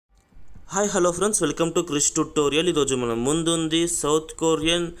Hi hello friends, welcome to Krish tutorial. ఈరోజు మనం ముందుంది south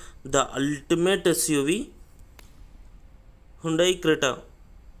Korean the ultimate SUV Hyundai Creta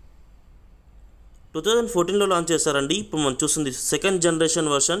 2014లో launch చేశారండి. ఇప్పుడు మనం చూస్తుంది second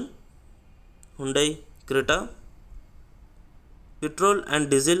generation version Hyundai Creta. Petrol and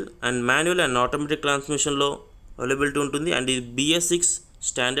diesel and manual and automatic ట్రాన్స్మిషన్లో availability ఉంటుంది. And ఇది BS6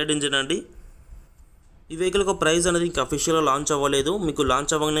 standard engine అండి. ఈ వెహికల్ ఒక ప్రైస్ అనేది ఇంకా అఫీషియల్గా లాంచ్ అవ్వలేదు. మీకు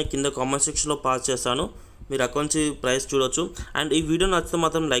లాంచ్ అవ్వగానే కింద కామెంట్ సెక్షన్లో పాస్ చేస్తాను, మీరు అక్కడి నుంచి ప్రైస్ చూడొచ్చు. అండ్ ఈ వీడియో నచ్చితే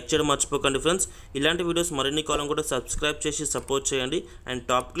మాత్రం లైక్ చేయడం మర్చిపోకండి ఫ్రెండ్స్. ఇలాంటి వీడియోస్ మరిన్ని కాలం కూడా సబ్స్క్రైబ్ చేసి సపోర్ట్ చేయండి. అండ్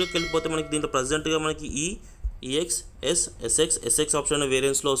టాపిక్లోకి వెళ్ళిపోతే మనకి దీంట్లో ప్రజెంట్గా మనకి EX, S, SX ఆప్షన్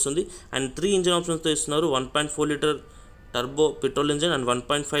వేరియంట్స్లో వస్తుంది. అండ్ 3 ఇంజిన్ ఆప్షన్స్తో ఇస్తున్నారు. 1.4 litre turbo petrol engine and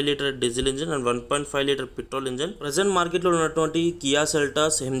 1.5 litre diesel engine and 1.5 litre petrol engine. Present మార్కెట్లో ఉన్నటువంటి కియా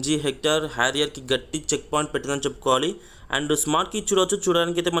సెల్టాస్, MG హెక్టర్, హ్యారియర్కి గట్టి చెక్ పాయింట్ పెట్టిందని చెప్పుకోవాలి. అండ్ స్మార్ట్ కీ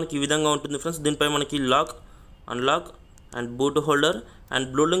చూడడానికి అయితే మనకి ఈ విధంగా ఉంటుంది ఫ్రెండ్స్. దీనిపై మనకి lock, unlock and boot holder and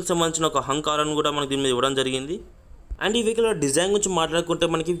బ్లూలింగ్ సంబంధించిన ఒక హంక్ హారన్ కూడా మనకి దీని మీద ఇవ్వడం జరిగింది. అండ్ ఈ వెహికల్ డిజైన్ గురించి మాట్లాడుకుంటే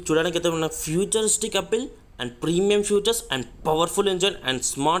మనకి చూడడానికి అయితే మన futuristic appeal and premium futures and powerful engine and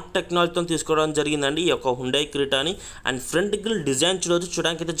smart టెక్నాలజీతో తీసుకోవడం జరిగిందండి ఈ యొక్క Hyundai క్రెటాని. And front grill design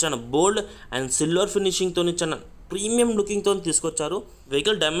చూడడానికి అయితే చాలా బోల్డ్ అండ్ సిల్వర్ ఫినిషింగ్తో చాలా ప్రీమియం లుకింగ్తో తీసుకొచ్చారు.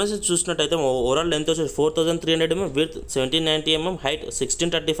 వెహికల్ డైమెన్షన్స్ చూసినట్టయితే ఓవరాల్ లెంత్ వచ్చేసి 4300 mm, width 1790 mm, height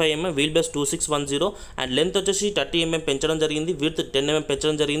 1635 mm, wheel base 2610 and length వచ్చేసి 30 mm పెంచడం జరిగింది, విడ్త్ 10 mm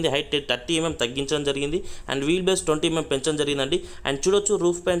పెంచడం జరిగింది, హైట్ 30 mm తగ్గించడం జరిగింది అండ్ వీల్ బేస్ 20 mm పెంచడం జరిగిందండి. అండ్ చూడొచ్చు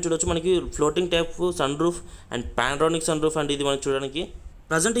రూఫ్ పైన చూడొచ్చు మనకి floating type sun roof and panoramic sun roof అండి ఇది మనకి చూడడానికి.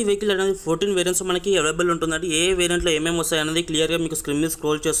 ప్రజెంట్ ఈ వెహికల్ అనేది 14 వేరియంట్స్ మనకి అవైలబుల్ ఉంటుందండి. ఏ వేరియంట్లో ఏమేమి వస్తాయి అనేది క్లియర్గా మీకు స్క్రీన్ మీద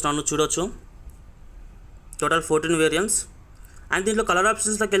స్క్రోల్ చేస్తున్నాను చూడొచ్చు. Total 14 variants. అండ్ దీంట్లో కలర్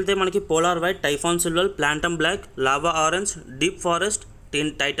ఆప్షన్స్లోకి వెళ్తే మనకి polar white, Typhoon silver, ప్లాంటమ్ black, lava orange, deep forest,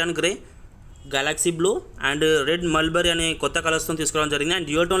 Titan grey, Galaxy blue and red mulberry అనే కొత్త కలర్స్తో తీసుకోవడం జరిగింది. అండ్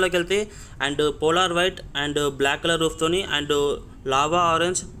డ్యూయల్ టోన్లోకి వెళ్తే and polar white and black colour రూఫ్తోని and lava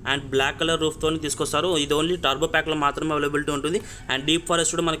orange and black colour రూఫ్తో తీసుకొస్తారు. ఇది ఓన్లీ టర్బో ప్యాక్లో మాత్రమే availability ఉంటుంది. అండ్ డీప్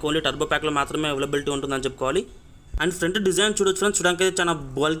ఫారెస్ట్ కూడా మనకి ఓన్లీ టర్బో ప్యాక్లో మాత్రమే అవైలబిలిటీ ఉంటుందని చెప్పుకోవాలి. అండ్ ఫ్రంట్ డిజైన్ చూడొచ్చు ఫ్రెండ్స్, చూడడానికి అయితే చాలా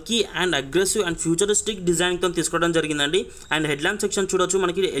bulky and aggressive and futuristic డిజైన్తో తీసుకోవడం జరిగిందండి. అండ్ హెడ్ ల్యాంప్ సెక్షన్ చూడొచ్చు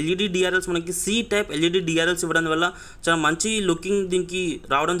మనకి LED DRLs, మనకి C టైప్ LED DRLs ఇవ్వడం వల్ల చాలా మంచి లుకింగ్ దీనికి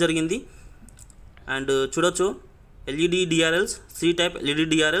రావడం జరిగింది. అండ్ చూడొచ్చు LED DRLs, C type LED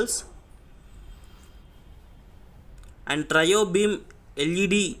DRLs and trio beam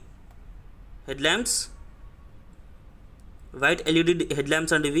LED head lamps, white LED head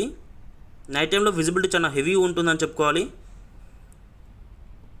lamps అండి ఇవి. నైట్ టైంలో విజిబిలిటీ చాలా హెవీ ఉంటుందని చెప్పుకోవాలి.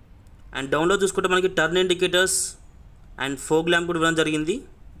 అండ్ డౌన్లో చూసుకుంటే మనకి turn indicators and fog lamp కూడా ఇవ్వడం జరిగింది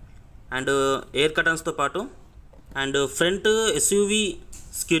అండ్ ఎయిర్ కర్టన్స్తో పాటు. And front SUV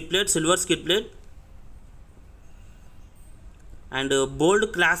skid plate, silver skid plate and bold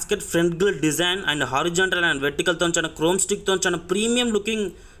క్లాస్కెట్ front grill design and horizontal and వెర్టికల్తో చాలా క్రోమ్ స్టిక్తో చాలా ప్రీమియం లుకింగ్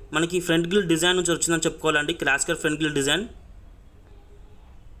మనకి ఫ్రంట్ గ్రిల్ డిజైన్ నుంచి వచ్చిందని చెప్పుకోవాలండి. క్లాస్కెట్ front grill design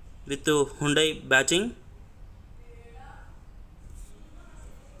with Hyundai బ్యాచింగ్.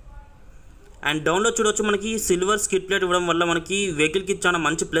 And డౌన్లో చూడవచ్చు మనకి సిల్వర్ స్కిడ్ ప్లేట్ ఇవ్వడం వల్ల మనకి వెహికల్కి చాలా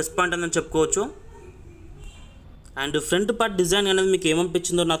మంచి ప్లస్ పాయింట్ అని చెప్పుకోవచ్చు. అండ్ ఫ్రంట్ పార్ట్ డిజైన్ అనేది మీకు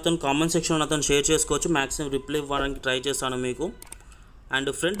ఏమనిపించిందో నాతో కామెంట్ సెక్షన్లో నాతో షేర్ చేసుకోవచ్చు. మ్యాక్సిమం రిప్లై ఇవ్వడానికి ట్రై చేస్తాను మీకు.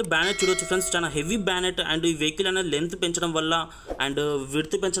 అండ్ ఫ్రంట్ బ్యానెట్ చూడవచ్చు ఫ్రెండ్స్, చాలా హెవీ బ్యానెట్. అండ్ ఈ వెహికల్ అనేది లెంత్ పెంచడం వల్ల అండ్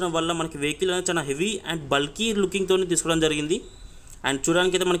విడ్త్ పెంచడం వల్ల మనకి వెహికల్ అనేది చాలా హెవీ అండ్ బల్కీ లుకింగ్తో తీసుకోవడం జరిగింది. అండ్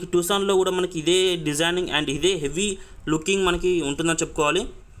చూడడానికి అయితే మనకి టూసాన్లో కూడా మనకి ఇదే డిజైనింగ్ అండ్ ఇదే హెవీ లుకింగ్ మనకి ఉంటుందని చెప్పుకోవాలి.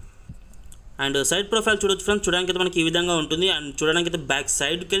 అండ్ సైడ్ ప్రొఫైల్ చూడొచ్చు ఫ్రెండ్స్, చూడడానికి అయితే మనకి ఈ విధంగా ఉంటుంది. అండ్ చూడడానికి అయితే బ్యాక్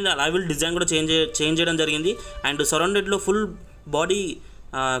సైడ్కి వెళ్ళి అలావిల్ డిజైన్ కూడా చేంజ్ చేయడం జరిగింది. అండ్ సరౌండెడ్లో ఫుల్ బాడీ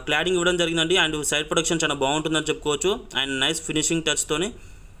క్లాడింగ్ ఇవ్వడం జరిగిందండి. అండ్ సైడ్ ప్రొటెక్షన్ చాలా బాగుంటుందని చెప్పుకోవచ్చు and nice finishing టచ్తోని.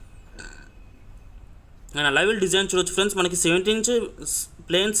 And అలావిల్ design చూడొచ్చు ఫ్రెండ్స్, మనకి 17 ఇంచ్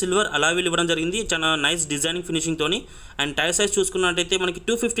ప్లెయిన్ సిల్వర్ అలావిల్ ఇవ్వడం జరిగింది, చాలా nice designing ఫినిషింగ్తోని. And tyre size చూసుకున్నట్టయితే మనకి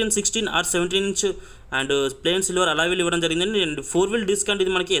 215, 16 are 17 inch and plain silver అలావిల్ ఇవ్వడం జరిగింది. అండ్ 4 వీల్ డిస్క్ అంటే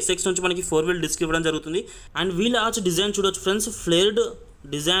ఇది మనకి SX నుంచి మనకి 4 వీల్ డిస్క్ ఇవ్వడం జరుగుతుంది. అండ్ వీల్ ఆర్చ్ డిజైన్ చూడొచ్చు friends, flared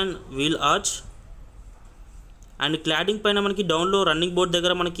design wheel arch. And cladding పైన మనకి డౌన్లో రన్నింగ్ బోర్డ్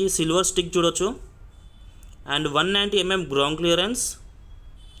దగ్గర మనకి సిల్వర్ స్టిక్ చూడొచ్చు. And 190 mm ground clearance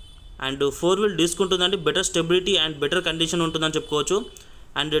and 4 wheel disc ఉంటుందండి. Better stability and better condition ఉంటుందని చెప్పుకోవచ్చు.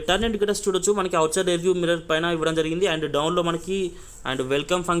 అండ్ టర్న్ ఇండికేటర్స్ చూడొచ్చు మనకి అవుట్ సైడ్ రివ్యూ మిర్రర్ పైన ఇవ్వడం జరిగింది. అండ్ డౌన్లో మనకి అండ్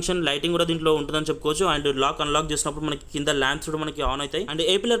వెల్కమ్ ఫంక్షన్ లైటింగ్ కూడా దీంట్లో ఉంటుందని చెప్పుకోవచ్చు. అండ్ లాక్ అన్లాక్ చేసినప్పుడు మనకి కింద ల్యాంప్స్ కూడా మనకి ఆన్ అవుతాయి. అండ్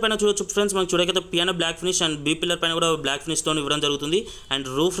ఏ పిల్లర్ పైన చూడొచ్చు ఫ్రెండ్స్, మనకి చూడకైతే piano black finish and B pillar పైన కూడా బ్లాక్ ఫినిష్తో ఇవ్వడం జరుగుతుంది. And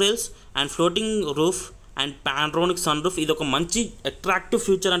roof rails and floating roof and పానరోనిక్ sun roof. ఇది ఒక మంచి అట్రాక్టివ్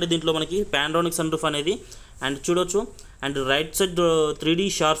ఫీచర్ అంటే దీంట్లో మనకి పానరోనిక్ సన్ రూఫ్ అనేది. అండ్ చూడొచ్చు and right side 3D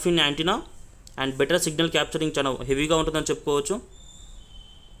షార్ఫిన్ antenna and better signal capturing చాలా హెవీగా ఉంటుందని చెప్పుకోవచ్చు.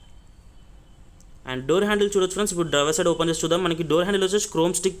 అండ్ డోర్ హ్యాండిల్ చూడొచ్చు ఫ్రెండ్స్. ఇప్పుడు డ్రైవర్ సైడ్ ఓపెన్ చేసి చూద్దాం. మనకి డోర్ హ్యాండిల్ వచ్చేసి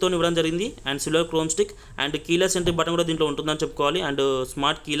క్రోమ్ స్టిక్తో ఇవ్వడం జరిగింది and silver chrome stick and keyless entry button కూడా దీంట్లో ఉంటుందని చెప్పుకోవాలి and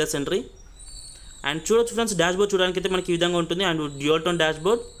smart keyless entry. And చూడొచ్చు ఫ్రెండ్స్ డాష్ బోర్డ్ చూడడానికి అయితే మనకి ఈ విధంగా ఉంటుంది and dual tone dash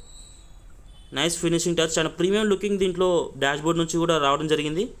board, nice finishing touch and premium looking దీంట్లో డాష్ బోర్డ్ నుంచి కూడా రావడం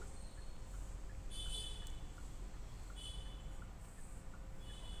జరిగింది.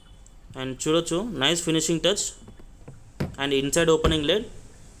 అండ్ చూడొచ్చు nice finishing touch and inside opening lead,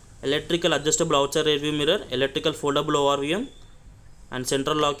 electrical adjustable outside rear view mirror, electrical foldable ORVM and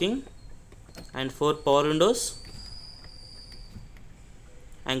central locking and 4 power windows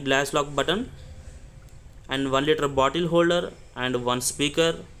and glass lock button and 1 liter bottle holder and 1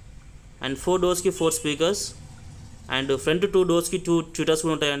 speaker and 4 doors ki 4 speakers and front 2 doors ki 2 tweeters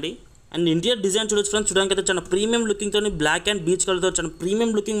కూడా ఉంటాయండి. And interior design చూడొచ్చు friends. చూడడానికి అయితే చాలా premium లుకింగ్తో black and beach కలర్తో చాలా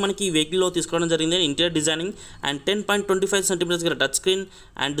premium looking మనకి ఈ వెహికల్లో తీసుకోవడం జరిగింది ఇంటీరియర్ డిజైనింగ్. అండ్ 10.25 సెంటీమీటర్స్ గల touch screen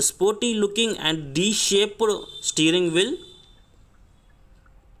and sporty looking and D shaped steering wheel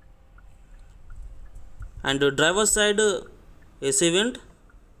and driver side AC went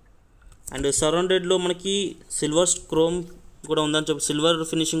and సరౌండెడ్లో మనకి సిల్వర్ క్రోమ్ కూడా ఉందని సిల్వర్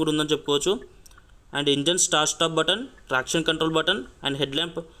ఫినిషింగ్ కూడా ఉందని చెప్పుకోవచ్చు. And engine stop button, traction control button and head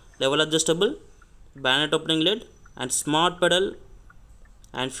lamp level adjustable, bonnet opening lid and smart pedal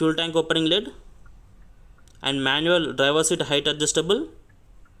and fuel tank opening lid and manual driver seat height adjustable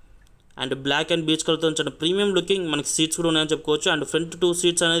and black and beige color తో చాలా premium looking మనకి seats కూడా ఉన్నాయని చెప్పుకోవచ్చు. And front 2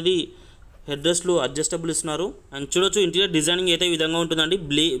 seats అనేది head రెస్ట్లు adjustable ఇస్తున్నారు. And చూడొచ్చు interior designing అయితే ఈ విధంగా ఉంటుందండి.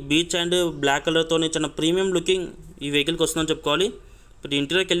 బీచ్ అండ్ బ్లాక్ కలర్తో చాలా ప్రీమియం లుకింగ్ ఈ వెహికల్కి వస్తుందని చెప్పుకోవాలి. ఇప్పుడు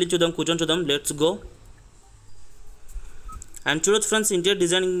ఇంటీరియర్కి వెళ్ళి చూద్దాం, కూర్చొని చూద్దాం. Let's go. అండ్ చూడొచ్చు ఫ్రెండ్స్ ఇంటీరియర్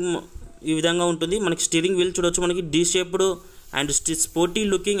డిజైనింగ్ ఈ విధంగా ఉంటుంది. మనకి స్టీరింగ్ వీల్ చూడొచ్చు మనకి D shaped and sporty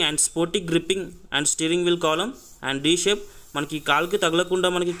looking and sporty gripping and steering wheel column and D shape. మనకి కాలుకి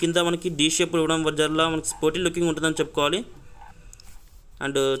తగలకుండా మనకి కింద మనకి డీ షేప్ ఇవ్వడం వల్ల మనకి స్పోర్టీ లుకింగ్ ఉంటుందని చెప్పుకోవాలి.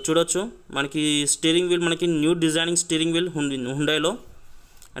 అండ్ చూడొచ్చు మనకి స్టీరింగ్ వీల్ మనకి new designing steering wheel హుండైలో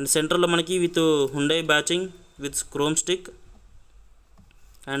and సెంటర్లో మనకి with Hyundai బ్యాచింగ్ with chrome stick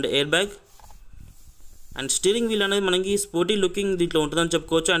and air bag. And steering wheel అనేది మనకి స్పోర్టీ లుకింగ్ దీంట్లో ఉంటుందని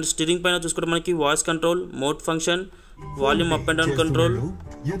చెప్పుకోవచ్చు. అండ్ స్టీరింగ్ పైన చూసుకుంటే మనకి voice control, mode function, volume up and down control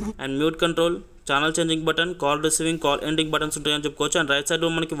and mute control, channel changing button, call receiving, call ending buttons ఉంటాయని చెప్పుకోవచ్చు. అండ్ రైట్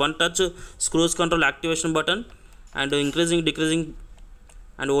సైడ్లో మనకి 1 touch screws control activation button and increasing decreasing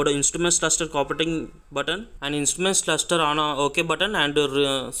and ఓడో instruments cluster operating button and instruments cluster on okay button and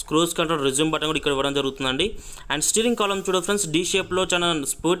screws control resume button కూడా ఇక్కడ ఇవ్వడం జరుగుతుందండి. And steering కాలం చూడ friends D షేప్లో చాలా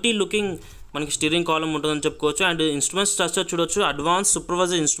స్పోర్టీ లుకింగ్ మనకి స్టీరింగ్ కాలం ఉంటుందని చెప్పుకోవచ్చు. అండ్ ఇన్స్ట్రుమెంట్స్ క్లస్టర్ చూడొచ్చు, అడ్వాన్స్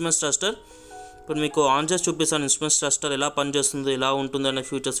సూపర్వైజర్ ఇన్స్ట్రుమెంట్స్ క్లస్టర్. ఇప్పుడు మీకు ఆన్ చేసి చూపిస్తాను ఇన్స్ట్రుమెంట్స్ క్లస్టర్ ఎలా పనిచేస్తుంది, ఎలా ఉంటుంది అనే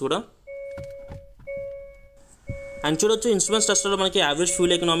ఫీచర్స్ కూడా. అండ్ చూడొచ్చు ఇన్స్ట్రుమెంట్స్ క్లస్టర్లో మనకి average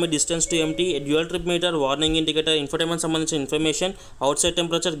fuel economy, distance to empty, dual trip meter, warning indicator, infotainment సంబంధించిన information, out side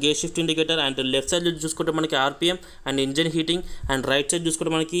temperature, gear shift indicator and left side చూసుకుంటే మనకి RPM and engine heating and right side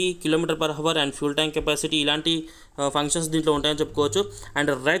చూసుకుంటే మనకి km/h and fuel tank capacity ఇలాంటి functions దీంట్లో ఉంటాయని చెప్పుకోవచ్చు.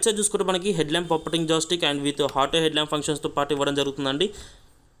 And right side చూసుకుంటే మనకి head lamp operating joystick and with auto head lamp ఫంక్షన్స్తో పాటు ఇవ్వడం జరుగుతుందండి.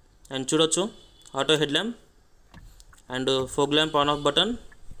 అండ్ చూడొచ్చు auto head lamp and fog lamp on off button.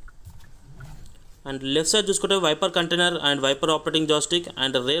 And left side చూసుకుంటే wiper container and wiper operating joystick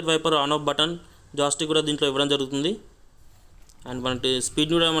and rare wiper on off button joystick కూడా దీంట్లో ఇవ్వడం జరుగుతుంది. And మనకి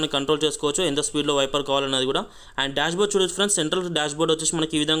స్పీడ్ కూడా మనం కంట్రోల్ చేసుకోవచ్చు, ఎంత స్పీడ్లో వైపర్ కావాలన్నది కూడా. అండ్ డాష్ బోర్డ్ చూడొచ్చు ఫ్రెండ్స్, సెంట్రల్ డాష్ బోర్డ్ వచ్చేసి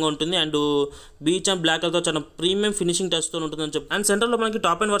మనకి ఈ విధంగా ఉంటుంది. అండ్ బీచ్ అండ్ బ్లాక్ కలర్తో చాలా ప్రీమియం ఫినిషింగ్ టచ్తో ఉంటుందని చెప్పి. అండ్ సెంటర్లో మనకి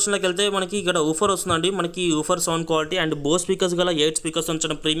టాప్ అండ్ వర్షన్లోకి వెళ్తే మనకి ఇక్కడ ఊఫర్ వస్తుందండి. మనకి ఊఫర్ సౌండ్ క్వాలిటీ అండ్ బో స్పీకర్స్ గల 8 స్పీకర్స్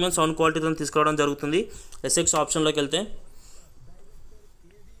చాలా ప్రీమియం సౌండ్ క్వాలిటీతో తీసుకోవడం జరుగుతుంది ఎస్ఎక్స్ ఆప్షన్లోకి వెళ్తే.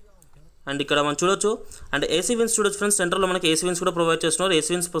 అండ్ ఇక్కడ మనం చూడొచ్చు అండ్ ఏసీ విన్స్ చూడొచ్చు ఫ్రెండ్స్, సెంటర్లో మనకి ఏసీ విన్స్ కూడా ప్రొవైడ్ చేస్తున్నారు.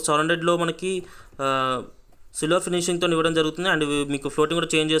 ఏసీ విన్స్ సరౌండెడ్లో మనకి సిల్వర్ ఫినిషింగ్తో ఇవ్వడం జరుగుతుంది. అండ్ మీకు ఫ్లోటింగ్ కూడా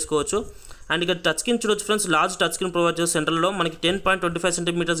చేంజ్ చేసుకోవచ్చు. అండ్ ఇక్కడ టచ్ స్క్రీన్ చూడొచ్చు friends, large touch screen provide చేస్తారు. సెంటర్లో మనకి 10.25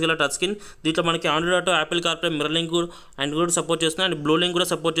 సెంటీమీటర్స్ గల టచ్ స్క్రీన్. దీంట్లో మనకి Android auto, Apple CarPlay, mirroring and కూడా సపోర్ట్ చేస్తుంది. అండ్ బ్లోలింగ్ కూడా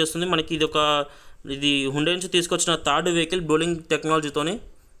సపోర్ట్ చేస్తుంది. మనకి ఇది హుండై నుంచి తీసుకొచ్చిన థర్డ్ వెహికల్ బ్లోలింగ్ టెక్నాలజీతోని.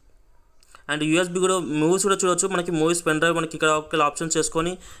 అండ్ యూఎస్బీ కూడా మూవీస్ కూడా చూడొచ్చు. మనకి మూవీస్ పెన్ డ్రైవ్ మనకి ఇక్కడ ఒక ఆప్షన్స్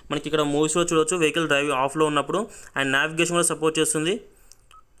చేసుకొని మనకి ఇక్కడ మూవీస్ కూడా చూడొచ్చు వెహికల్ డ్రైవ్ ఆఫ్లో ఉన్నప్పుడు. అండ్ నావిగేషన్ కూడా సపోర్ట్ చేస్తుంది.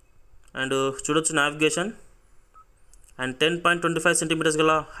 అండ్ చూడొచ్చు నావిగేషన్. అండ్ 10.25 సెంటీమీటర్స్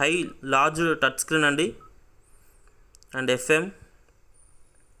గల హై లార్జ్ టచ్ స్క్రీన్ అండి. అండ్ ఎఫ్ఎం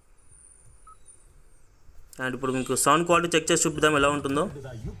అండ్ ఇప్పుడు మీకు సౌండ్ క్వాలిటీ చెక్ చేసి చూపిద్దాం ఎలా ఉంటుందో.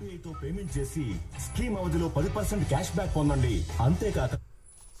 యూపీఐతో పేమెంట్ చేసి స్కీమ్ అవధిలో 10% క్యాష్ బ్యాక్ పొందండి. అంతేకాక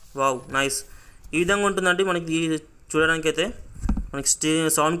వావ్ నైస్. ఈ విధంగా ఉంటుందండి మనకి చూడడానికి అయితే. మనకి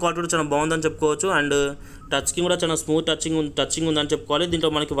సౌండ్ క్వాలిటీ కూడా చాలా బాగుందని చెప్పుకోవచ్చు. అండ్ టచ్ స్క్రీన్ కూడా చాలా స్మూత్ టచింగ్ ఉందని చెప్పుకోవాలి. దీంట్లో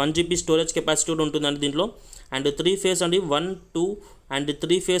మనకి 1 GB స్టోరేజ్ కెపాసిటీ కూడా ఉంటుందండి దీంట్లో. అండ్ 3 ఫేస్ అండి, 1, 2 అండ్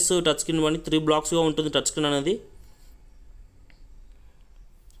 3 ఫేస్ టచ్ స్క్రీన్ అని 3 బ్లాక్స్గా ఉంటుంది టచ్ స్క్రీన్ అనేది.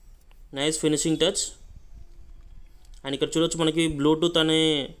 Nice finishing touch. అండ్ ఇక్కడ చూడొచ్చు మనకి బ్లూటూత్ అనే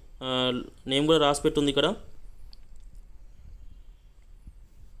నేమ్ కూడా రాసి పెట్టుంది ఇక్కడ.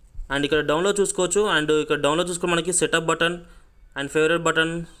 అండ్ ఇక్కడ డౌన్లోడ్ చూసుకోవచ్చు. అండ్ ఇక్కడ డౌన్లోడ్ చూసుకొని మనకి setup button and favourite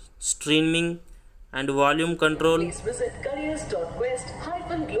button, streaming and volume control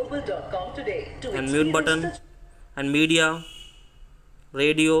and mute button and media,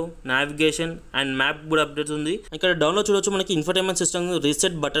 radio, navigation and map కూడా అప్డేట్స్ ఉంది. ఇక్కడ డౌన్లోడ్ చూడొచ్చు మనకి infotainment system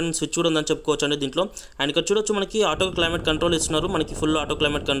reset button switch కూడా ఉందని చెప్పుకోవచ్చు అండి దీంట్లో. అండ్ ఇక్కడ చూడొచ్చు మనకి ఆటో క్లైమేట్ కంట్రోల్ ఇస్తున్నారు, మనకి full auto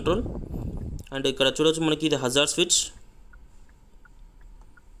climate control. And ఇక్కడ చూడొచ్చు మనకి ఇది hazard switch.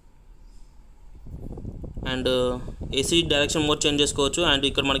 And AC direction mode change చేసుకోవచ్చు. అండ్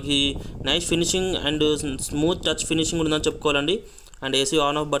ఇక్కడ మనకి nice finishing and smooth touch finishing ఉందని చెప్పుకోవాలండి. And AC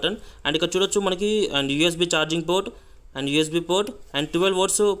on off button. And ఇక్కడ చూడొచ్చు మనకి and USB charging port and USB port and 12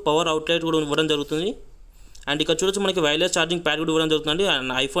 volts power outlet కూడా ఇవ్వడం జరుగుతుంది. అండ్ ఇక్కడ చూడొచ్చు మనకి వైర్లెస్ ఛార్జింగ్ ప్యాడ్ కూడా ఇవ్వడం జరుగుతుంది.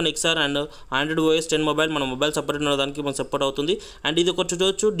 And iPhone XR and Android OS 10 mobile మన మొబైల్ సపరేట్ దానికి మనకు సపోర్ట్ అవుతుంది. అండ్ ఇది ఒకటి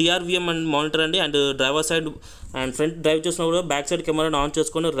చూడొచ్చు DRVM అండ్ మానిటర్ అండి. And driver side and front drive చేసినా కూడా బ్యాక్ సైడ్ కెమెరాని ఆన్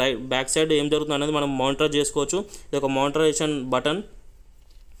చేసుకొని బ్యాక్ సైడ్ ఏం జరుగుతుంది అనేది మనం మానిటర్ చేసుకోవచ్చు. ఇది ఒక monetisation button.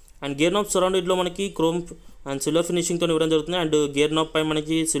 And gear knob సరౌండెడ్లో మనకి క్రోమ్ అండ్ సిల్వర్ ఫినిషింగ్తో ఇవ్వడం జరుగుతుంది. అండ్ గేర్ నాబ్ పై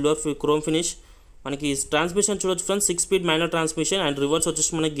మనకి సిల్వర్ క్రోమ్ ఫినిష్. మనకి ట్రాన్స్మిషన్ చూడొచ్చు friends, 6 speed manual transmission. And reverse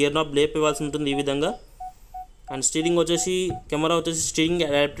వచ్చేసి మనకి గేర్ నాబ్ లేప్ ఇవ్వాల్సి ఉంటుంది ఈ విధంగా. అండ్ స్టీరింగ్ వచ్చేసి కెమెరా వచ్చేసి steering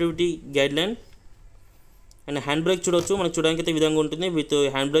అడాప్టివిటీ guide line. And hand brake చూడొచ్చు మనకి చూడడానికి అయితే ఈ విధంగా ఉంటుంది. విత్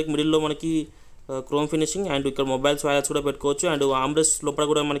హ్యాండ్ బ్రేక్ మిడిల్లో మనకి క్రోమ్ ఫినిషింగ్. అండ్ ఇక్కడ మొబైల్స్ వైర్స్ కూడా పెట్టుకోవచ్చు. అండ్ ఆమ్రెస్ట్ లోపల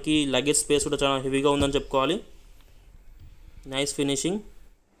కూడా మనకి లగేజ్ స్పేస్ కూడా చాలా హెవీగా ఉందని చెప్పుకోవాలి. Nice finishing.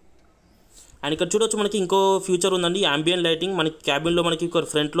 అండ్ ఇక్కడ చూడొచ్చు మనకి ఇంకో ఫ్యూచర్ ఉందండి, యాంబియన్ లైటింగ్. మనకి క్యాబిన్లో మనకి ఇక్కడ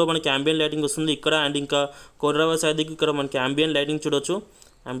ఫ్రంట్లో మనకి యాంబియన్ లైటింగ్ వస్తుంది ఇక్కడ. అండ్ ఇంకా కోడ్రైవర్ సైడ్కి ఇక్కడ మనకి యాంబియన్ లైటింగ్ చూడొచ్చు.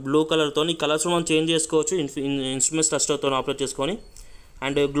 అండ్ బ్లూ కలర్తో ఈ కలర్స్ మనం చేంజ్ చేసుకోవచ్చు ఇన్స్ట్రుమెంట్స్ క్లస్టర్తో ఆపరేట్ చేసుకొని.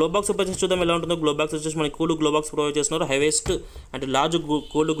 అండ్ గ్లో బాక్స్ ఓపెన్ చేసి చూద్దాం ఎలా ఉంటుందో. గ్లో బాక్స్ వచ్చేసి మనకి కూల్డ్ గ్లో బాక్స్ ప్రొవైడ్ చేస్తున్నారు, హైవెస్ట్ and large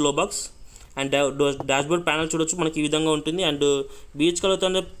cooled glow box. And dashboard panel చూడొచ్చు మనకి ఈ విధంగా ఉంటుంది. అండ్ బీచ్ కలర్తో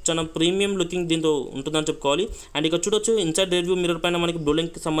చాలా ప్రీమియం లుకింగ్ దీంతో ఉంటుందని చెప్పుకోవాలి. అండ్ ఇక్కడ చూడొచ్చు ఇన్సైడ్ రివ్యూ మిర్రర్ పైన మనకి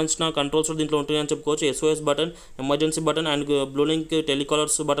బ్లూలింక్కి సంబంధించిన కంట్రోల్స్ దీంట్లో ఉంటాయని చెప్పుకోవచ్చు. SOS button, emergency button and బ్లూలింక్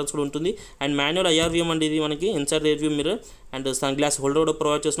telecallers buttons కూడా ఉంటుంది. అండ్ మాన్యువల్ IRVM అండి ఇది మనకి inside review mirror. And sun glass holder కూడా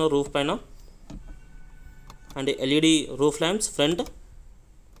ప్రొవైడ్ చేస్తున్నారు రూఫ్ పైన. And LED roof lamps front.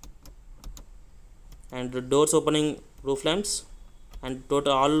 And doors opening roof lamps and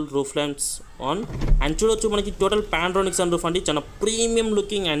total all roof lamps on. And చూడొచ్చు మనకి టోటల్ పానోరామిక్ సన్ రూఫ్ అండి, చాలా ప్రీమియం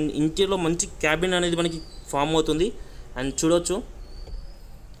లుకింగ్. అండ్ ఇంటీరియర్లో మంచి cabin అనేది మనకి ఫామ్ అవుతుంది. అండ్ చూడొచ్చు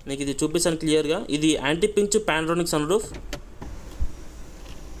మీకు ఇది చూపిస్తాను క్లియర్గా. ఇది anti pinch panoramic sun roof.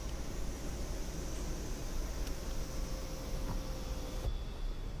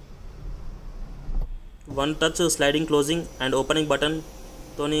 One touch sliding closing and opening button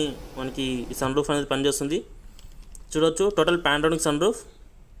తోని మనకి ఈ సన్ రూఫ్ అనేది పనిచేస్తుంది. చూడొచ్చు టోటల్ పానోరామిక్ సన్ రూఫ్.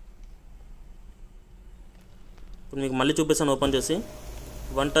 ఇప్పుడు మీకు మళ్ళీ చూపిస్తాను ఓపెన్ చేసి.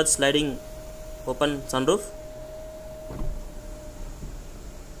 One touch sliding open sun roof.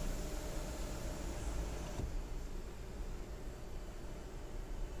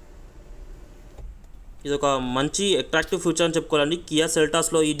 ఇది ఒక మంచి అట్రాక్టివ్ ఫీచర్ అని చెప్పుకోవాలండి. కియా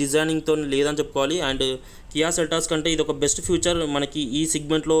సెల్టాస్లో ఈ డిజైనింగ్తో లేదని చెప్పుకోవాలి. అండ్ కియా సెల్టాస్ కంటే ఇది ఒక బెస్ట్ ఫ్యూచర్ మనకి ఈ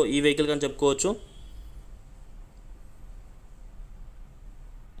సెగ్మెంట్లో ఈ వెహికల్ అని చెప్పుకోవచ్చు.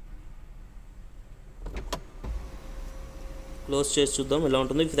 క్లోజ్ చేసి చూద్దాం ఎలా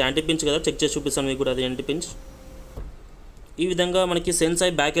ఉంటుంది. ఇది యాంటీ పించ్ కదా, చెక్ చేసి చూపిస్తాను మీకు కూడా అది యాంటీ పించ్. ఈ విధంగా మనకి సెన్స్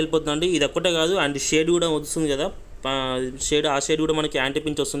అయి బ్యాక్ వెళ్ళిపోతుందండి. ఇది ఒక్కటే కాదు అండ్ షేడ్ కూడా వస్తుంది కదా, ఆ షేడ్ కూడా మనకి యాంటీ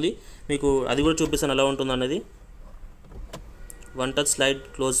పించ్ వస్తుంది. మీకు అది కూడా చూపిస్తాను ఎలా ఉంటుంది అనేది. One touch slide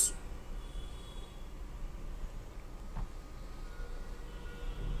close.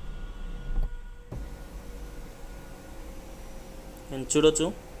 And చూడొచ్చు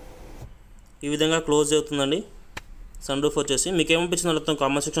ఈ విధంగా క్లోజ్ అవుతుందండి సన్ రూఫ్ వచ్చేసి. మీకు ఏమనిపించిందో మొత్తం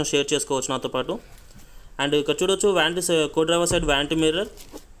కామెంట్ సెక్షన్ షేర్ చేసుకోవచ్చు నాతో పాటు. అండ్ ఇక్కడ చూడొచ్చు vanity co driver side vanity mirror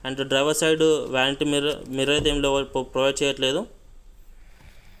and driver side vanity mirror అయితే ఏం ప్రొవైడ్ చేయట్లేదు.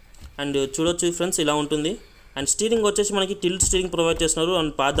 అండ్ చూడొచ్చు ఫ్రెండ్స్ ఇలా ఉంటుంది. అండ్ స్టీరింగ్ వచ్చేసి మనకి టిల్ట్ స్టీరింగ్ ప్రొవైడ్ చేస్తున్నారు.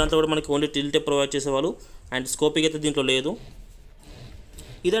 అండ్ పాత దాంట్లో కూడా మనకి ఓన్లీ టిల్టే ప్రొవైడ్ చేసేవాళ్ళు. అండ్ స్కోపింగ్ అయితే దీంట్లో లేదు.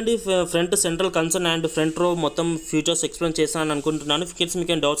 ఇదండి front central concern and front రో మొత్తం ఫీచర్స్ ఎక్స్ప్లెయిన్ చేస్తానని అనుకుంటున్నాను. ఫికెట్స్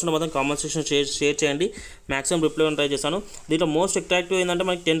మీకు ఏం డౌట్స్ ఉన్న మొత్తం కామెంట్ సెక్షన్ షేర్ చేయండి, మ్యాక్సిమం రిప్లై ట్రై చేస్తాను. దీంట్లో మోస్ట్ అట్రాక్టివ్ ఏంటంటే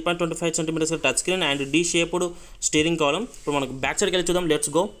మనకి 10.25 centimetres touch screen and D shaped steering కాలం. ఇప్పుడు మనకు బ్యాక్ సైడ్కి వెళ్ళి చూద్దాం,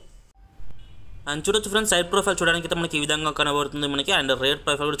 లెట్స్ గో. అండ్ చూడొచ్చు ఫ్రెండ్స్, సైడ్ ప్రొఫైల్ చూడడానికి అయితే మనకి ఈ విధంగా కనబడుతుంది మనకి. అండ్ రేర్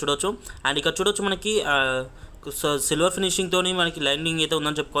ప్రొఫైల్ కూడా చూడొచ్చు. అండ్ ఇక్కడ చూడొచ్చు మనకి సిల్వర్ ఫినిషింగ్తో మనకి లైనింగ్ అయితే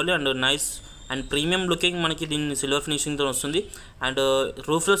ఉందని చెప్పుకోవాలి. And nice and premium looking మనకి దీన్ని సిల్వర్ ఫినిషింగ్తో వస్తుంది. అండ్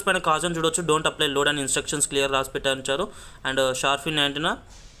రూఫ్ రేల్స్ పైన కాజన్ చూడొచ్చు, డోంట్ అప్లై లోడ్ అని ఇన్స్ట్రక్షన్స్ క్లియర్ రాసి పెట్టారు. And షార్ఫిన్ antenna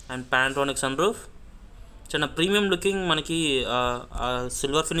and పాంట్రానిక్ sun roof, చాలా ప్రీమియం లుకింగ్ మనకి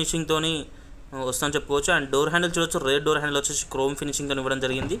సిల్వర్ ఫినిషింగ్తో వస్తుందని చెప్పుకోవచ్చు. అండ్ డోర్ హ్యాండిల్ చూడొచ్చు, రేర్ డోర్ హ్యాండిల్ వచ్చేసి క్రోమ్ ఫినిషింగ్తో ఇవ్వడం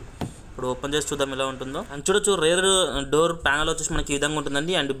జరిగింది. ఇప్పుడు ఓపెన్ చేసి చూద్దాం ఎలా ఉంటుందో. అండ్ చూడొచ్చు రేర్ డోర్ ప్యానల్ వచ్చేసి మనకి ఈ విధంగా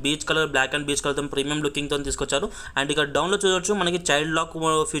ఉంటుందండి. And beach colour, black and beach కలర్తో ప్రీమియం లుకింగ్తో తీసుకొచ్చారు. అండ్ ఇక్కడ డౌన్లో చూడొచ్చు మనకి చైల్డ్ లాక్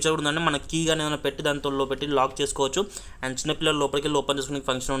ఫీచర్ కూడా ఉందండి. మన కీ కానీ ఏమైనా పెట్టి దాంతో పెట్టి లాక్ చేసుకోవచ్చు. అండ్ చిన్నపిల్లలు లోపలికి వెళ్ళి ఓపెన్ చేసుకునే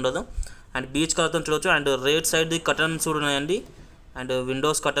ఫంక్షన్ ఉండదు. అండ్ బీచ్ కలర్తో చూడొచ్చు. అండ్ రైట్ సైడ్ది కటన్స్ కూడా ఉన్నాయండి. అండ్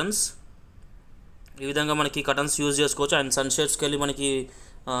విండోస్ కటన్స్ ఈ విధంగా మనకి కటన్స్ యూజ్ చేసుకోవచ్చు. అండ్ సన్షేడ్స్కి వెళ్ళి మనకి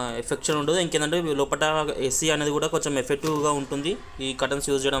ఎఫెక్షన్ ఉండదు. ఇంకేంటంటే లోపల ఏసీ అనేది కూడా కొంచెం ఎఫెక్టివ్గా ఉంటుంది ఈ కటన్స్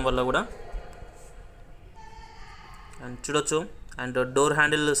యూజ్ చేయడం వల్ల కూడా. అండ్ చూడొచ్చు. And door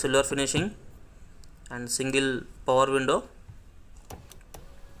handle silver finishing and single power window,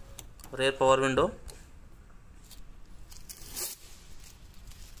 rare power window.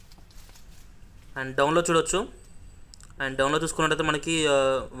 And డౌన్లో చూడొచ్చు. అండ్ డౌన్లో చూసుకున్నట్టయితే మనకి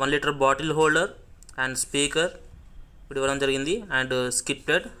 1 litre bottle holder and speaker ఇప్పుడు ఇవ్వడం జరిగింది. And skid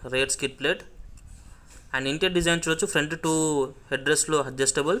plate, rare skid plate. And interior design చూడొచ్చు, ఫ్రంట్ 2 హెడ్ రెస్ట్లో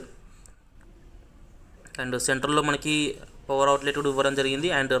అడ్జస్టబుల్. అండ్ సెంటర్లో మనకి పవర్ అవుట్లెట్ కూడా ఇవ్వడం జరిగింది.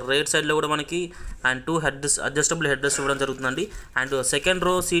 అండ్ రైట్ సైడ్లో కూడా మనకి అండ్ 2 అడ్జస్టబుల్ హెడ్ రెస్ట్ ఇవ్వడం జరుగుతుందండి. అండ్ సెకండ్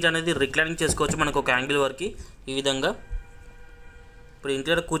రో సీట్ అనేది రిక్లైనింగ్ చేసుకోవచ్చు మనకు ఒక యాంగిల్ వరకు ఈ విధంగా. ఇప్పుడు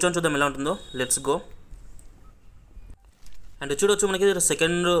ఇంటీరియర్ కూర్చొని చూద్దాం ఎలా ఉంటుందో, లెట్స్ గో. అండ్ చూడొచ్చు మనకి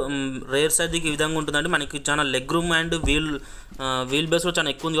సెకండ్ రేర్ సైడ్ ఈ విధంగా ఉంటుందండి. మనకి చాలా leg room and wheel base కూడా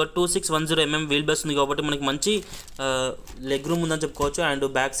చాలా ఎక్కువ ఉంది కాబట్టి 2610 mm వీల్ బేస్ ఉంది కాబట్టి మనకి మంచి లెగ్ రూమ్ ఉందని చెప్పుకోవచ్చు. అండ్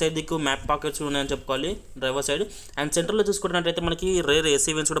బ్యాక్ సైడ్ దిక్కు మ్యాప్ పాకెట్స్ ఉన్నాయని చెప్పుకోవాలి డ్రైవర్ సైడ్. అండ్ సెంటర్లో చూసుకున్నట్టయితే మనకి రేర్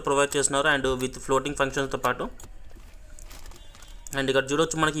ఏసీ వెంట్స్ కూడా ప్రొవైడ్ చేస్తున్నారు అండ్ విత్ ఫ్లోటింగ్ ఫంక్షన్స్తో పాటు. అండ్ ఇక్కడ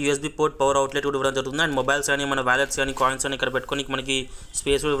చూడొచ్చు మనకి యూఎస్బీ పోర్ట్, పవర్ అవుట్లెట్ కూడా ఇవ్వడం జరుగుతుంది. అండ్ మొబైల్స్ కానీ మన వ్యాలెట్స్ కానీ కాయిన్స్ కానీ ఇక్కడ పెట్టుకొని మనకి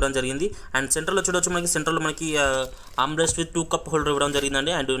స్పేస్ కూడా ఇవ్వడం జరిగింది. అండ్ సెంటర్లో చూడొచ్చు మనకి సెంటర్లో మనకి ఆర్మ్రెస్ట్ విత్ 2 కప్ హోల్డర్ ఇవ్వడం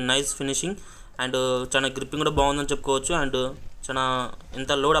జరిగిందండి. అండ్ నైస్ ఫినిషింగ్ అండ్ చాలా గ్రిప్పింగ్ కూడా బాగుందని చెప్పుకోవచ్చు. అండ్ చాలా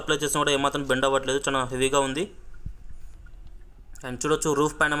ఎంత లోడ్ అప్లై చేసినా కూడా ఏమాత్రం బెండ్ అవ్వట్లేదు, చాలా హెవీగా ఉంది. అండ్ చూడొచ్చు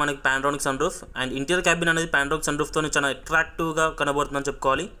రూఫ్ పైన మనకి పాంట్రానిక్ sun roof. And interior cabin అనేది పాంట్రానిక్ సన్ రూఫ్తో చాలా అట్రాక్టివ్గా కనబడుతుందని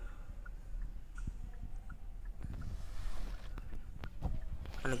చెప్పుకోవాలి.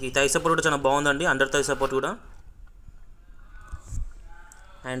 మనకి థై సపోర్ట్ కూడా చాలా బాగుందండి, అండర్ థై సపోర్ట్ కూడా.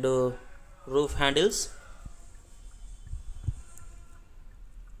 అండ్ రూఫ్ హ్యాండిల్స్,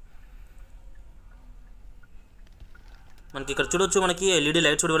 మనకి ఇక్కడ చూడొచ్చు మనకి ఎల్ఈడి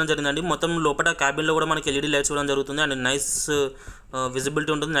లైట్స్ కూడా ఇవ్వడం జరిగిందండి. మొత్తం లోపల క్యాబిన్లో కూడా మనకి ఎల్ఈడి లైట్స్ ఇవ్వడం జరుగుతుంది. అండ్ నైస్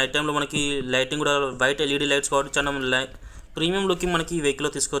విజిబిలిటీ ఉంటుంది. నైట్ టైంలో మనకి లైటింగ్ కూడా వైట్ ఎల్ఈడి లైట్స్ కాబట్టి చాలా ప్రీమియం లుకింగ్ మనకి ఈ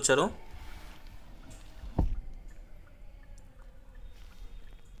వెహికల్లో తీసుకొచ్చారు.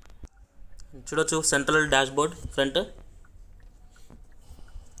 చూడొచ్చు central dash board front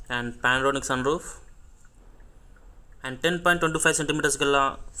and panoramic sun roof and 10.25 centimetres గల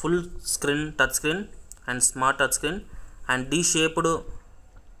full screen touch screen and smart touch screen and D shaped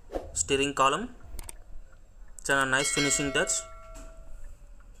steering కాలం, చాలా నైస్ ఫినిషింగ్ టచ్.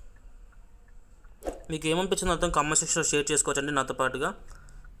 మీకు ఏమనిపించిందో అర్థం కామెంట్ సెక్షన్లో షేర్ చేసుకోవచ్చండి నాతో పాటుగా.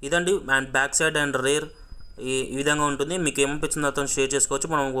 ఇదండి and back side and rare ఈ విధంగా ఉంటుంది. మీకు ఏమనిపించిందో అర్థం షేర్ చేసుకోవచ్చు.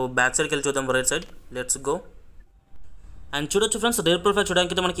 మనం బ్యాక్ సైడ్కి వెళ్ళి చూద్దాం, right side, let's go. And చూడొచ్చు ఫ్రెండ్స్, రేర్ ప్రొఫైల్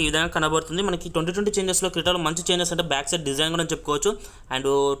చూడడానికి అయితే మనకి ఈ విధంగా కనబడుతుంది. మనకి 2020 చేంజెస్లో క్రెటాలో మంచి చేంజెస్ అంటే బ్యాక్ సైడ్ డిజైన్ కూడా చెప్పుకోవచ్చు. అండ్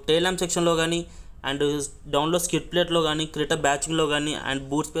టైల్ ల్యాంప్ సెక్షన్లో కానీ అండ్ డౌన్లో స్కిడ్ ప్లేట్లో కానీ క్రెటా బ్యాచింగ్లో కానీ అండ్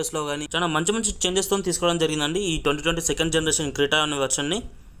బూట్ స్పేస్లో కానీ చాలా మంచి మంచి చేంజెస్తో తీసుకోవడం జరిగిందండి ఈ 2020 సెకండ్ జనరేషన్ క్రెటా అనే వెర్షన్ని.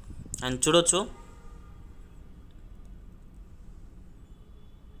 అండ్ చూడొచ్చు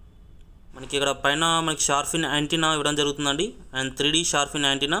మనకి ఇక్కడ పైన మనకి షార్ఫిన్ యాంటీనా ఇవ్వడం జరుగుతుందండి. And 3D షార్ఫిన్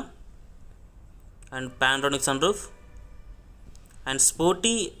antenna and panoramic sun roof and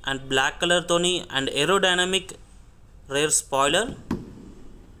sporty and black కలర్తోని and aerodynamic rare spoiler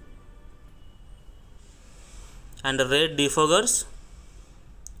and rare డిఫోగర్స్,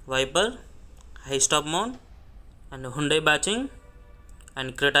 wiper, high stop mount and Hyundai బ్యాచింగ్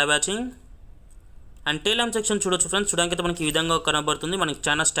and Creta బ్యాచింగ్. And tail lamp section చూడొచ్చు friends, చూడడానికి అయితే మనకి ఈ విధంగా కనబడుతుంది. మనకి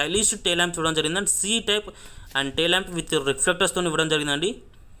చాలా స్టైలిష్ టైల్ ల్యాంప్ చూడడం జరిగింది. And C type and tail lamp with రిఫ్లెక్టర్స్తో ఇవ్వడం జరిగిందండి.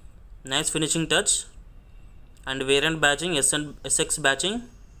 Nice finishing touch. And variant బ్యాచింగ్ SX బ్యాచింగ్.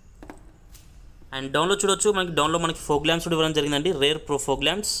 And డౌన్లో చూడొచ్చు మనకి డౌన్లో మనకి ఫోక్ ల్యాంప్స్ కూడా ఇవ్వడం జరిగిందండి. Rare pro folk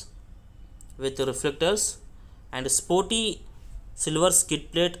lamps with reflectors and sporty silver skid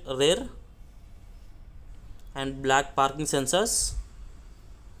plate rare and black parking sensors.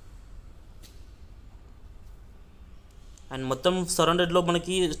 And మొత్తం సరౌండెడ్లో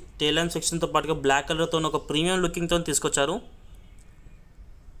మనకి టెయిల్ ల్యాంప్ సెక్షన్తో పాటుగా బ్లాక్ కలర్తో ఒక ప్రీమియం లుకింగ్తో తీసుకొచ్చారు.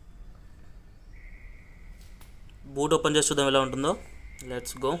 బూట్ ఓపెన్ చేసి చూద్దాం ఎలా ఉంటుందో.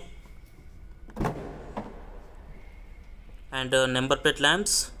 Let's go. And number plate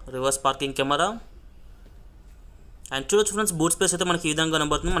lamps, reverse parking camera. And చూడొచ్చు ఫ్రెండ్స్, బూట్ స్పేస్ అయితే మనకి ఈ విధంగా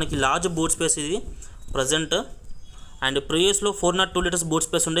కనబడుతుంది. మనకి లార్జ్ బూట్ స్పేస్ ఇది present. And ప్రీవియస్లో 402 litres boot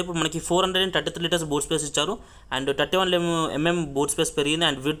space ఉండే, ఇప్పుడు మనకి 433 లీటర్స్ బూట్ స్పేస్ ఇచ్చారు. అండ్ 31 mm బూట్ స్పేస్ పెరిగింది.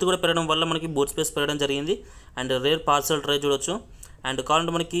 అండ్ విడ్త్ కూడా పెరగడం వల్ల మనకి బూట్ స్పేస్ పెరగడం జరిగింది. అండ్ రేర్ పార్సల్ ట్రే చూడొచ్చు. అండ్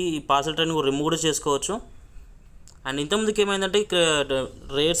కావాలంటే మనకి ఈ పార్సల్ ట్రైని రిమూవ్ కూడా చేసుకోవచ్చు. అండ్ ఇంతకుముందుకి ఏమైందంటే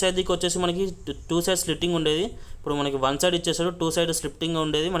రేర్ సైడ్కి వచ్చేసి మనకి 2 సైడ్ స్లిట్టింగ్ ఉండేది, ఇప్పుడు మనకి 1 సైడ్ ఇచ్చేసారు. 2 సైడ్ స్లిట్టింగ్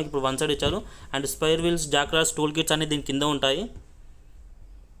ఉండేది, మనకి ఇప్పుడు 1 సైడ్ ఇచ్చారు. And spire wheels, Jack rods, tool kits అన్ని దీని కింద ఉంటాయి.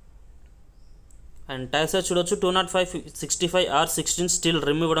 అండ్ టైర్ సైజ్ చూడొచ్చు 205/65R16 స్టీల్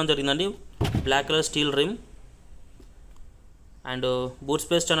రిమ్ ఇవ్వడం జరిగిందండి, black colour steel rim. And boot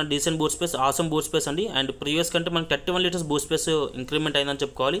space చాలా decent boot space, awesome boot space అండి. అండ్ ప్రీవియస్ కంటే మనకి 31 లీటర్స్ బూట్ స్పేస్ ఇంక్రిమెంట్ అయిందని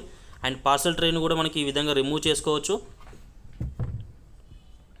చెప్పుకోవాలి. అండ్ పార్సల్ ట్రైన్ కూడా మనకి ఈ విధంగా రిమూవ్ చేసుకోవచ్చు.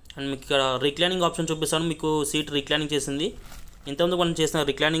 అండ్ మీకు ఇక్కడ రిక్లైనింగ్ ఆప్షన్ చూపిస్తాను. మీకు సీట్ రిక్లైనింగ్ చేసింది. ఇంతకుముందు మనం చేసిన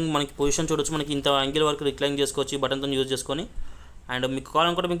రిక్లైనింగ్ మనకి పొజిషన్ చూడొచ్చు, మనకి ఇంత యాంగిల్ వరకు రిక్లైన్ చేసుకోవచ్చు ఈ బటన్తో యూజ్ చేసుకొని. అండ్ మీకు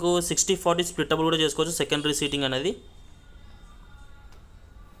కావాలనుకుంటే మీకు 60/40 స్ప్లిట్టబుల్ కూడా చేసుకోవచ్చు సెకండరీ సీటింగ్ అనేది.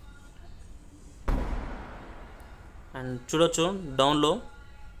 అండ్ చూడొచ్చు డౌన్లో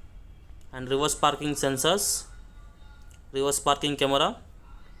and reverse parking sensors, reverse parking camera,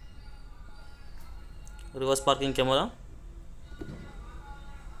 reverse parking camera.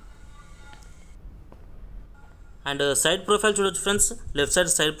 And side profile చూడొచ్చు ఫ్రెండ్స్,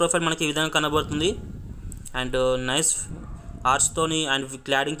 లెఫ్ట్ సైడ్ ప్రొఫైల్ మనకి ఈ విధంగా కనబడుతుంది. అండ్ నైస్ ఆర్చ్తోని అండ్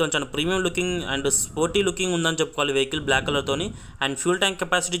క్లాడింగ్తో చాలా premium looking and sporty looking ఉందని చెప్పుకోవాలి vehicle, black కలర్తోని. And fuel tank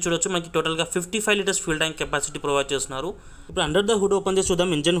capacity చూడొచ్చు, మనకి టోటల్గా 55 litres fuel tank capacity provide చేస్తున్నారు. ఇప్పుడు అండర్ ద హుడ్ ఓపెన్ చేసి చూద్దాం,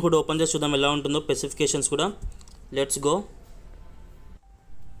 ఇంజన్ హుడ్ ఓపెన్ చేసి చూద్దాం ఎలా ఉంటుందో, స్పెసిఫికేషన్స్ కూడా. Let's go.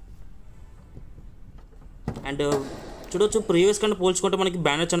 అండ్ చూడొచ్చు ప్రీవియస్ కంటే పోల్చుకుంటే మనకి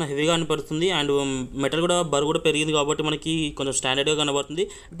బ్యానర్ చాలా హెవీగా కనపడుతుంది. అండ్ మెటల్ కూడా బరువు కూడా పెరిగింది కాబట్టి మనకి కొంచెం స్టాండర్డ్గా కనబడుతుంది.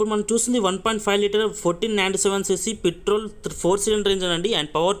 ఇప్పుడు మనం చూస్తుంది 1.5 litre 1497cc petrol 4 cylinder engine అండి.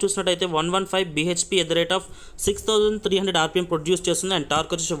 అండ్ పవర్ చూసినట్టయితే 115 bhp at the rate of 6300 rpm produce చేస్తుంది. అండ్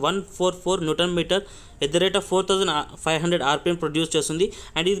టార్క్ వచ్చేసి 144 Nm at the rate of 4500 rpm produce చేస్తుంది.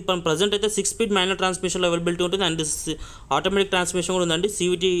 అండ్ ఇది ప్రజెంట్ అయితే 6 స్పీడ్ మాన్యువల్ ట్రాన్స్మిషన్లో అవైలబిలిటీ ఉంటుంది. అండ్ ఆటోమేటిక్ ట్రాన్స్మిషన్ కూడా ఉందండి,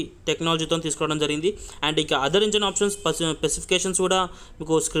 CVT టెక్నాలజీతో తీసుకోవడం జరిగింది. అండ్ ఇక అదర్ ఇంజన్ ఆప్షన్స్ స్పెసిఫికేషన్స్ కూడా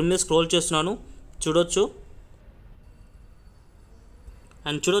మీకు స్క్రీన్ మీద స్క్రోల్ చేస్తున్నాను చూడొచ్చు.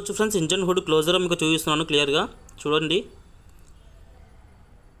 అండ్ చూడొచ్చు ఫ్రెండ్స్, ఇంజన్ హుడ్ క్లోజర్ మీకు చూపిస్తున్నాను క్లియర్గా చూడండి.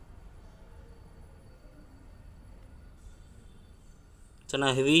 చాలా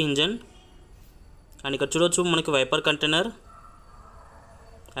హెవీ ఇంజన్. అండ్ ఇక్కడ చూడొచ్చు మనకి wiper container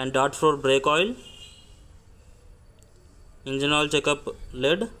and dot floor break oil, engine oil checkup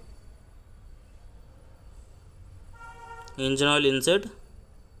lead, engine oil INCET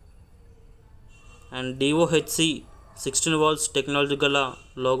and DOHC 16 volts technology గల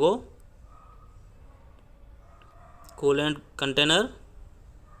logo, coolant container,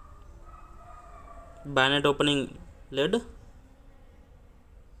 bonnet opening lead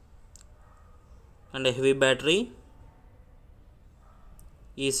and a heavy battery,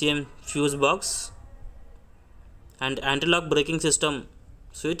 ECM fuse box and anti-lock braking system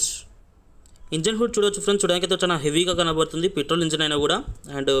switch. Engine hood చూడొచ్చు friends, చూడడానికి అయితే చాలా హెవీగా కనబడుతుంది, petrol engine అయినా కూడా.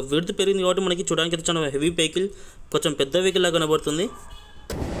 And width పెరిగింది కాబట్టి మనకి చూడడానికి అయితే చాలా హెవీ వెహికల్, కొంచెం పెద్ద వెహికల్ లాగా కనబడుతుంది.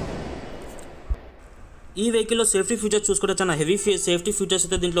 ఈ వెహికల్లో సేఫ్టీ ఫీచర్స్ చూసుకుంటే చాలా హెవీ సేఫ్టీ ఫీచర్స్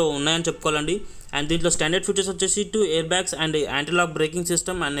అయితే దీంట్లో ఉన్నాయని చెప్పుకోవాలండి. అండ్ దీంట్లో స్టాండర్డ్ ఫీచర్స్ వచ్చేసి 2 air bags and anti-lock braking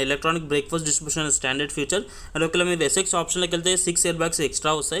system and electronic breakfast distribution standard feature. And ఒకవేళ మీరు SX ఆప్షన్లోకి వెళ్తే 6 ఎయిర్ బ్యాగ్స్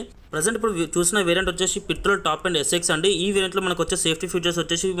ఎక్స్ట్రా వస్తాయి. ప్రజెంట్ ఇప్పుడు చూసిన వేరియంట్ వచ్చేసి పెట్రోల్ టాప్ అండ్ SX అండి. ఈ వేరియంట్లో మనకు వచ్చే సేఫ్టీ ఫీచర్స్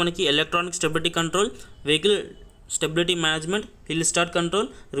వచ్చేసి మనకి electronic stability control, vehicle stability management, hill start control,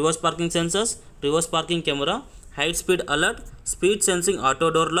 reverse parking sensors, reverse parking camera, height speed alert, speed sensing auto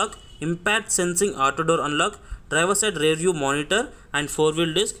door lock, impact sensing auto door unlock, driver side rear view monitor and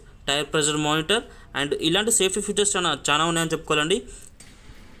 4-wheel disc, tyre pressure monitor. And ఇలాంటి safety features చాలా ఉన్నాయని చెప్పుకోవాలండి.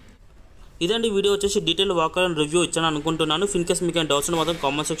 ఇదండి video వచ్చేసి detail walker and review ఇచ్చాను అనుకుంటున్నాను. In case మీకు doubts ఉంటే మాత్రం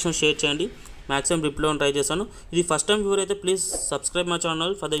కామెంట్ సెక్షన్ షేర్ చేయండి, మ్యాక్సిమం రిప్లై ట్రై చేశాను. ఇది ఫస్ట్ టైం వ్యూవర్ అయితే please subscribe my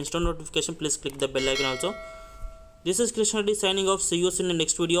channel for the instant notification, please click the bell icon also. This is Krishna Reddy signing off. See you in the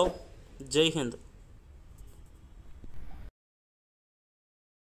next video. Jai Hind.